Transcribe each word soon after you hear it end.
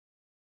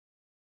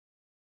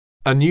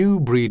A new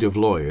breed of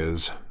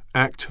lawyers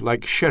act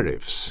like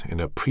sheriffs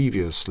in a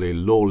previously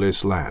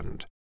lawless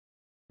land.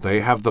 They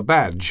have the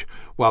badge,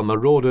 while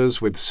marauders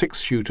with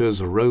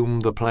six-shooters roam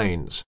the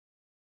plains.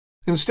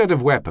 Instead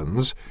of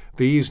weapons,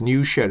 these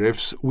new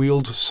sheriffs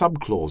wield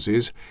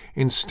subclauses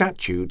in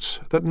statutes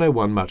that no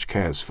one much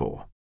cares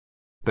for.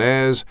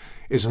 Theirs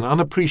is an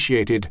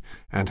unappreciated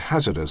and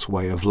hazardous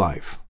way of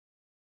life.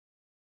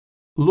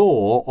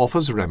 Law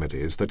offers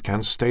remedies that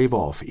can stave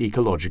off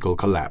ecological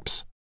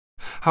collapse.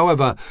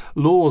 However,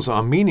 laws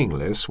are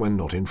meaningless when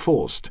not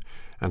enforced,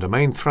 and a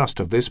main thrust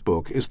of this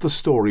book is the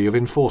story of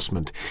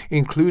enforcement,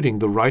 including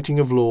the writing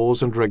of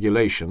laws and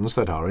regulations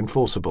that are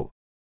enforceable.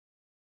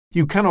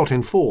 You cannot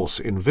enforce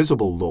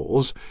invisible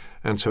laws,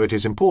 and so it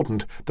is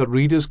important that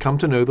readers come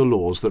to know the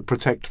laws that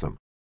protect them.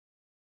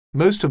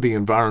 Most of the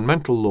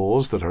environmental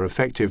laws that are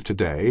effective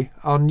today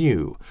are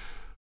new.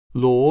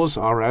 Laws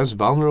are as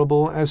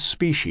vulnerable as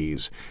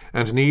species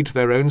and need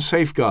their own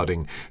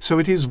safeguarding, so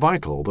it is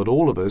vital that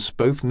all of us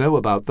both know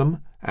about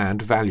them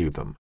and value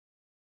them.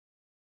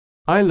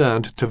 I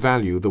learned to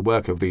value the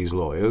work of these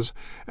lawyers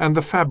and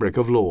the fabric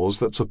of laws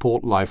that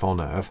support life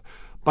on Earth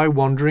by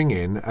wandering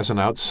in as an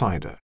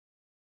outsider.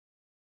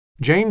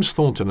 James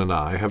Thornton and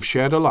I have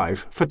shared a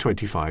life for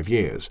 25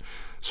 years,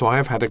 so I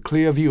have had a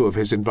clear view of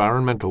his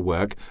environmental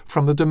work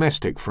from the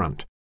domestic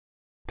front.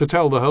 To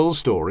tell the whole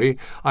story,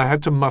 I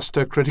had to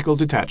muster critical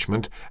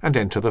detachment and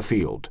enter the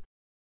field.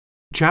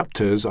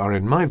 Chapters are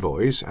in my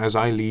voice as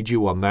I lead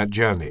you on that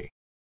journey.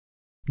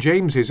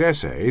 James's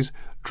essays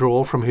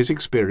draw from his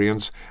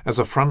experience as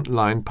a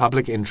front-line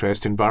public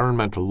interest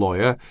environmental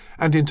lawyer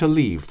and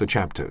interleave the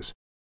chapters.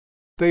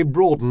 They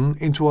broaden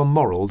into a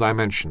moral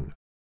dimension.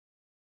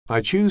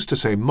 I choose to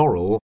say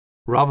moral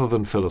rather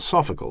than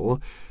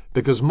philosophical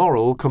because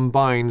moral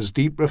combines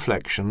deep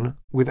reflection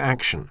with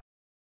action.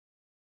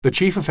 The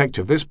chief effect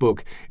of this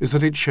book is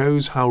that it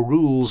shows how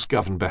rules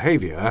govern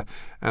behavior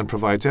and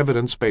provides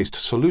evidence-based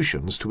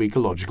solutions to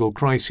ecological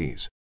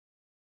crises.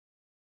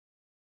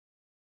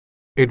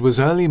 It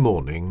was early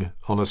morning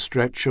on a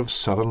stretch of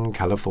Southern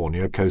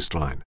California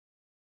coastline.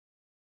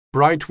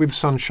 Bright with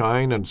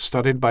sunshine and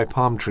studded by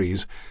palm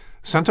trees,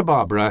 Santa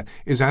Barbara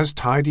is as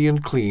tidy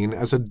and clean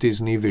as a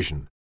Disney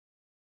vision.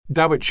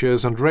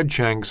 Dowitchers and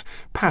redshanks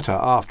patter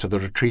after the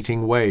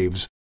retreating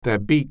waves, their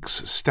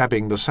beaks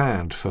stabbing the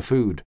sand for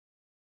food.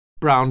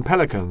 Brown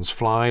pelicans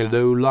fly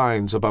low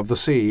lines above the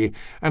sea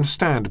and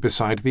stand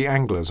beside the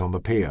anglers on the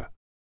pier.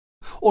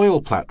 Oil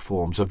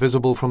platforms are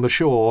visible from the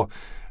shore,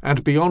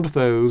 and beyond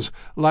those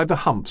lie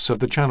the humps of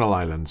the Channel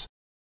Islands.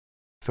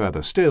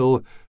 Further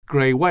still,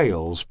 grey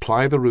whales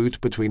ply the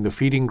route between the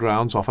feeding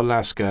grounds off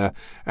Alaska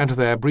and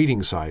their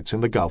breeding sites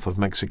in the Gulf of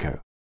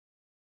Mexico.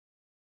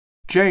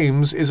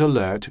 James is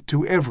alert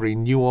to every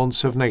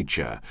nuance of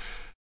nature,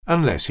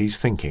 unless he's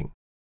thinking.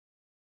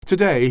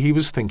 Today he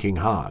was thinking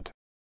hard.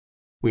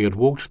 We had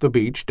walked the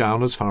beach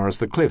down as far as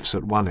the cliffs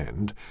at one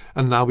end,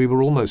 and now we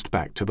were almost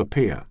back to the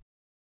pier.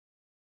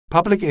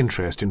 Public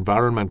interest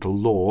environmental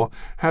law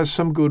has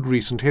some good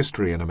recent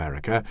history in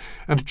America,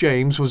 and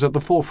James was at the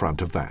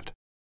forefront of that.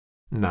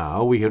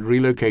 Now we had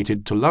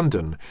relocated to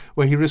London,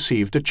 where he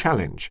received a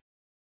challenge.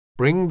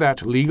 Bring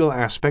that legal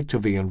aspect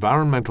of the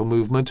environmental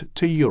movement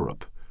to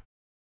Europe.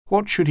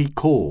 What should he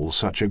call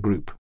such a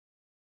group?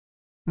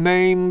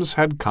 Names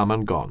had come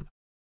and gone.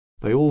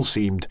 They all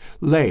seemed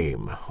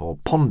lame or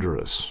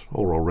ponderous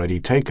or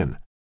already taken.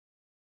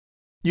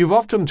 "You've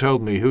often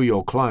told me who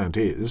your client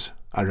is,"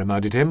 I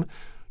reminded him.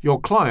 "Your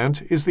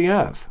client is the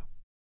Earth.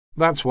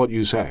 That's what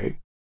you say."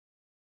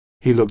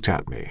 He looked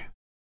at me.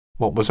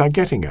 What was I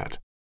getting at?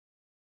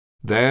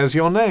 "There's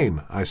your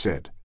name," I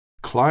said.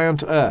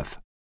 "Client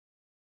Earth."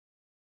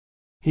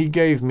 He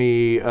gave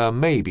me a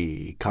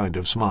maybe kind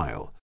of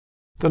smile.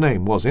 The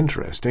name was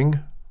interesting,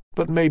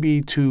 but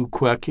maybe too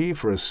quirky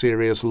for a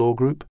serious law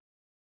group.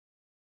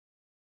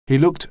 He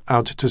looked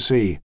out to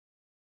sea.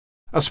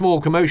 A small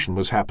commotion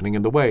was happening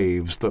in the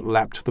waves that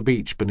lapped the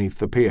beach beneath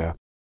the pier.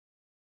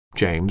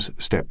 James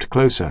stepped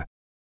closer.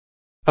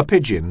 A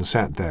pigeon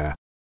sat there.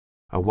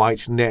 A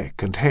white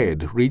neck and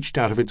head reached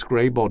out of its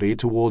grey body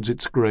towards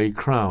its grey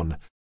crown.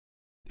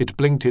 It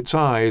blinked its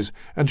eyes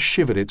and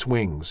shivered its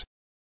wings.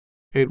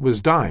 It was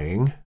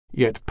dying,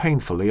 yet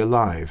painfully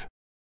alive.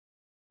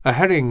 A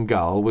herring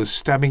gull was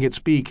stabbing its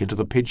beak into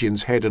the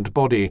pigeon's head and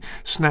body,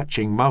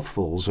 snatching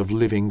mouthfuls of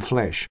living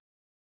flesh.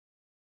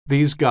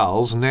 These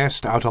gulls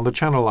nest out on the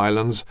Channel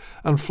Islands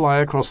and fly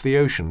across the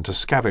ocean to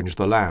scavenge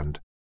the land.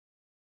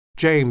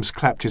 James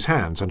clapped his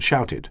hands and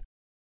shouted.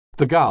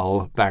 The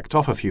gull backed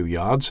off a few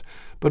yards,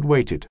 but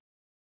waited.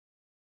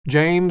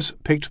 James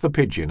picked the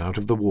pigeon out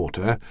of the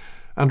water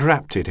and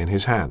wrapped it in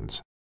his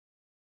hands.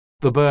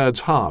 The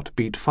bird's heart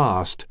beat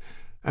fast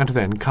and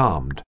then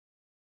calmed.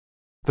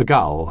 The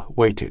gull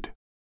waited.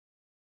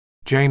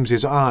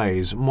 James's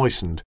eyes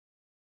moistened.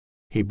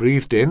 He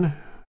breathed in,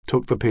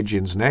 took the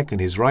pigeon's neck in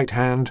his right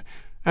hand,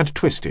 and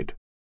twisted.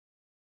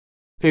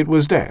 It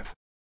was death.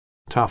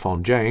 Tough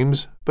on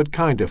James, but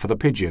kinder for the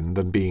pigeon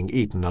than being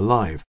eaten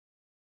alive.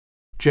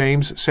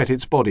 James set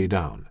its body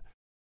down.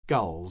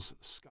 Gulls